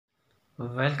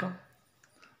Welcome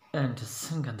and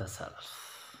sing on the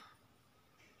self.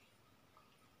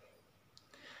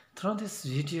 Through this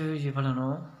video, you will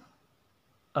know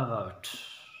about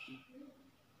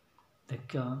the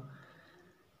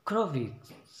Crow-beak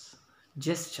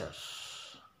gesture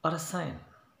or a sign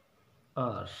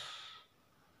or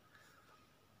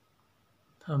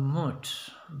a mood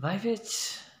by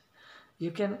which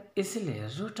you can easily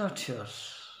root out your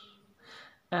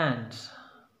and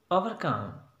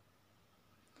overcome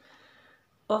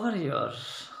over your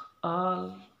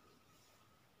all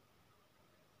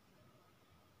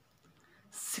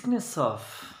sickness of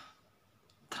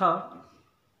throat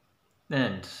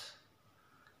and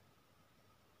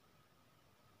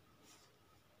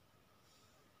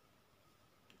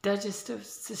digestive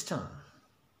system.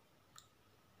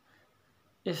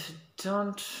 If you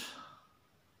don't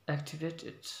activate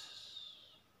it,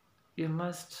 you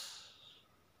must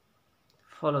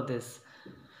follow this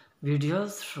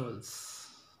video's rules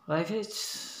by which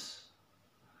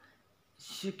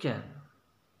you can,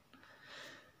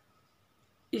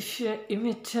 if you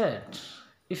imitate,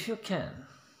 if you can,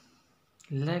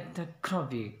 like the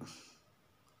Crow-beak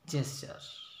gesture.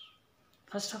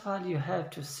 First of all, you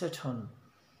have to sit on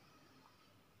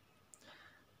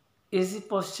easy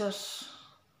posture,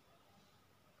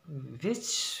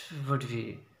 which would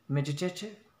be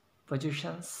meditative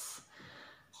positions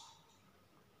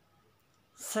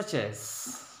such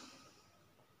as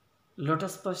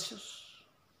lotus posture,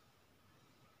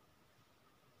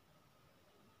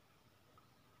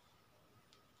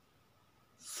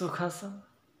 sukhasana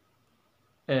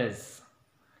as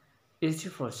easy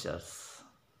postures,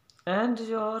 and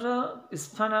your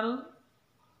spinal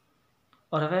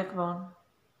or backbone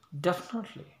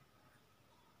definitely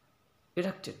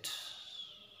erected.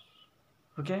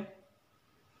 Okay,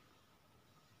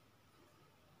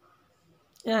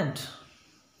 and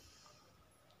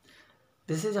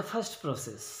this is the first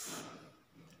process.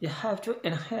 You have to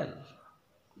inhale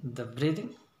the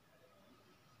breathing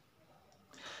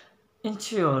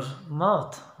into your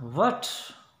mouth.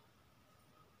 What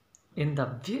in the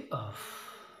view of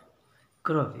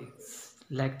Crow-beaks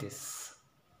like this.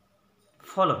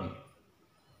 Follow me.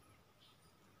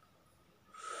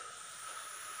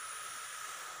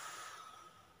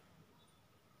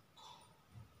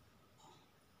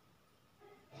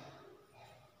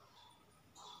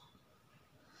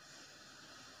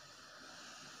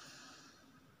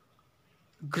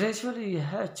 Gradually you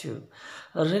have to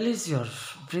release your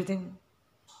breathing,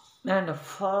 and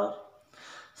for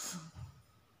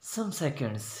some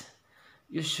seconds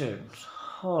you should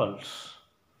hold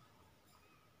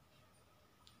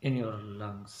in your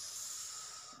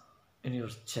lungs, in your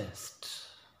chest.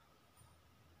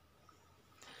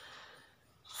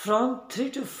 From 3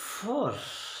 to 4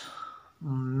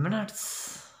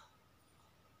 minutes,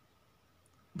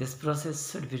 this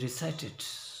process should be recited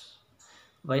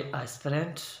by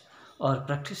aspirant or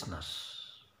practitioner.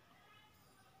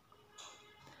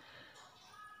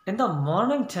 In the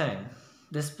morning time,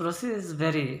 this process is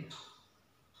very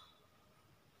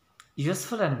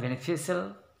useful and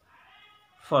beneficial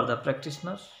for the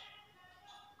practitioner.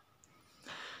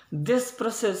 This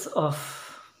process of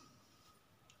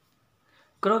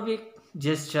Crow-beak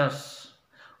gesture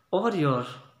over your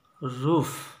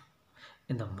roof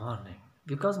in the morning,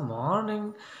 because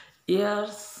morning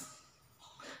airs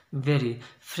very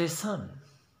freshen,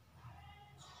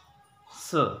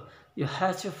 so you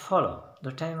have to follow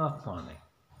the time of morning.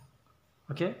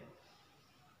 Okay,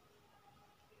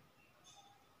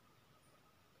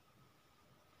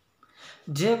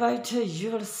 day by day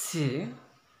you will see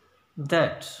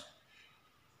that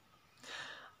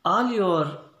all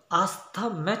your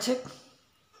asthmatic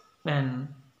and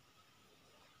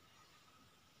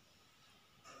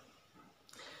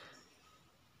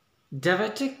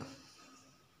diabetic,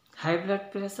 high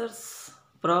blood pressures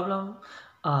problem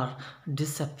are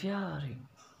disappearing,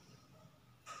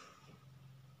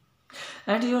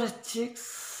 and your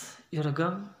cheeks, your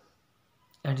gum,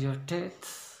 and your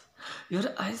teeth, your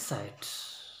eyesight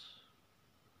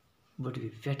would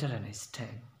be better and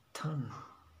strengthened.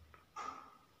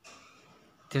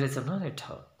 There is no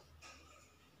doubt.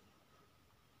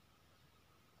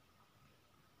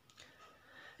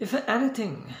 If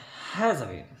anything has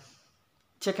been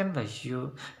taken by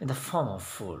you in the form of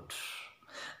food,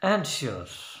 and your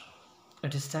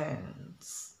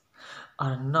intestines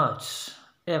are not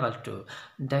able to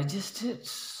digest it,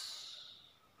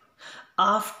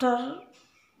 after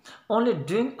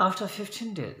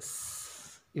 15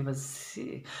 days, you will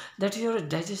see that your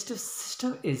digestive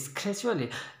system is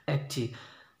gradually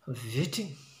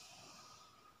activating.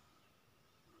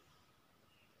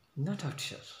 Not out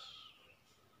here.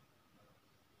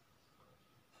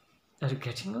 Are you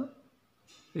getting on?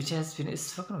 Which has been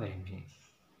spoken by me.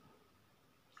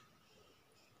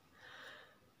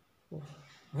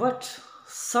 What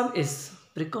some is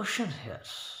precaution here.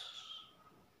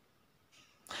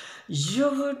 You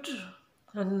would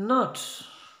not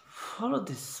follow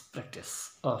this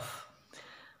practice of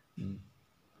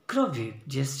Crow-beak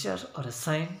gesture or a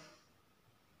sign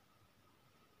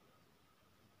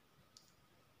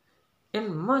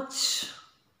in much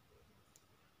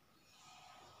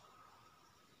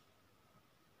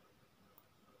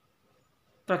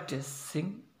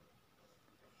practicing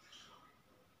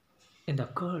in the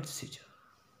cold season.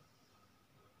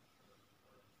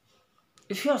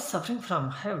 If you are suffering from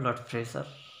high blood pressure,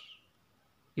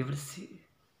 you will see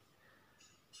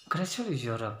gradually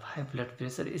your high blood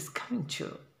pressure is coming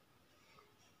to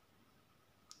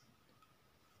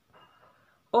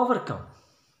overcome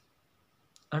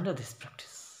under this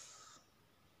practice.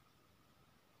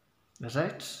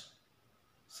 Right?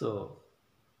 So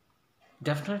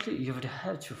definitely you would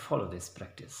have to follow this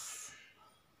practice,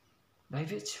 by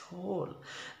which whole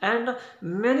and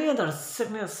many other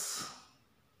sickness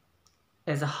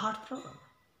as a heart problem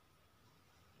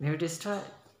may be destroyed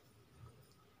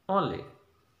only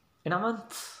in a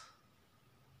month,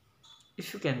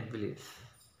 if you can believe.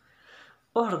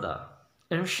 Or the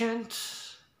ancient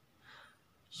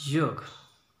yoga.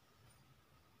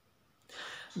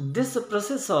 This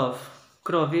process of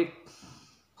Crow-beak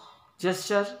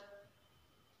gesture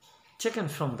taken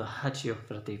from the Hatch Yoga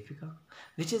Pradipika,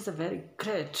 which is a very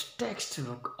great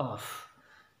textbook of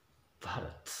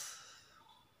Bharat,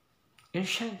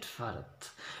 ancient Bharat,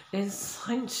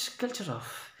 ancient culture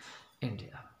of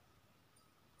India.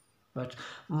 But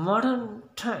modern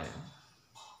time,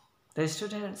 the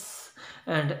students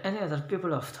and any other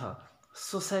people of the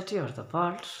society or the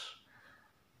world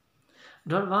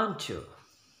don't want to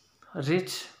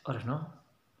read or know,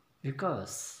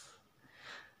 because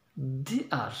they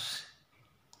are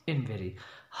in very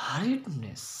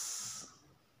hurriedness.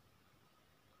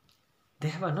 They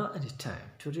have not any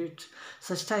time to read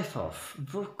such type of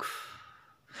book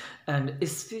and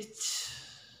speech.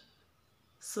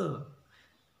 So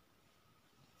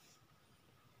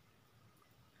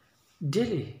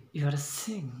daily you are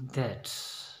seeing that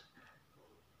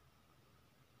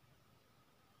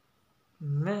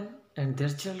men and their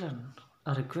children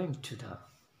are going to the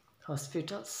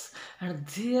hospitals, and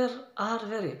there are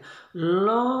very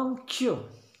long queue.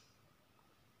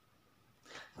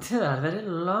 There are very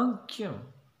long queue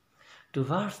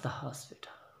towards the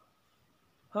hospital.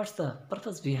 What's the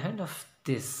purpose behind of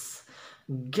this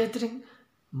gathering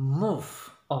move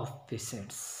of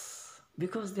patients?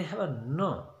 Because they have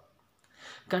no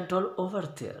control over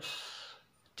their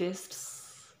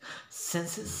tastes,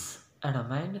 senses, and a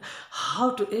mind, how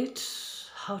to eat,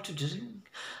 how to drink,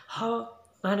 how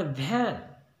and when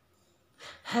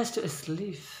has to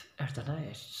sleep at the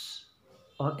night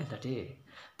or in the day.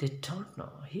 They don't know.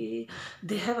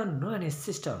 They haven't known any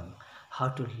system how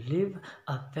to live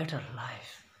a better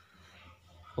life.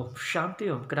 Om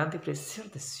Shanti, Om Kranti, please share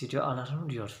this video all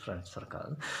around your friend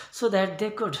circle so that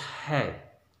they could have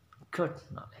good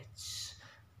knowledge,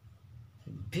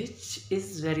 which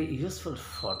is very useful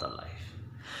for the life.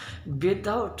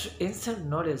 Without ancient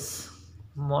knowledge,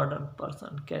 modern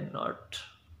person cannot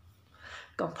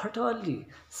comfortably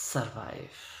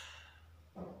survive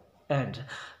and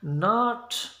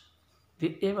not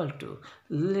be able to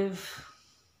live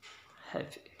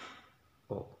happy.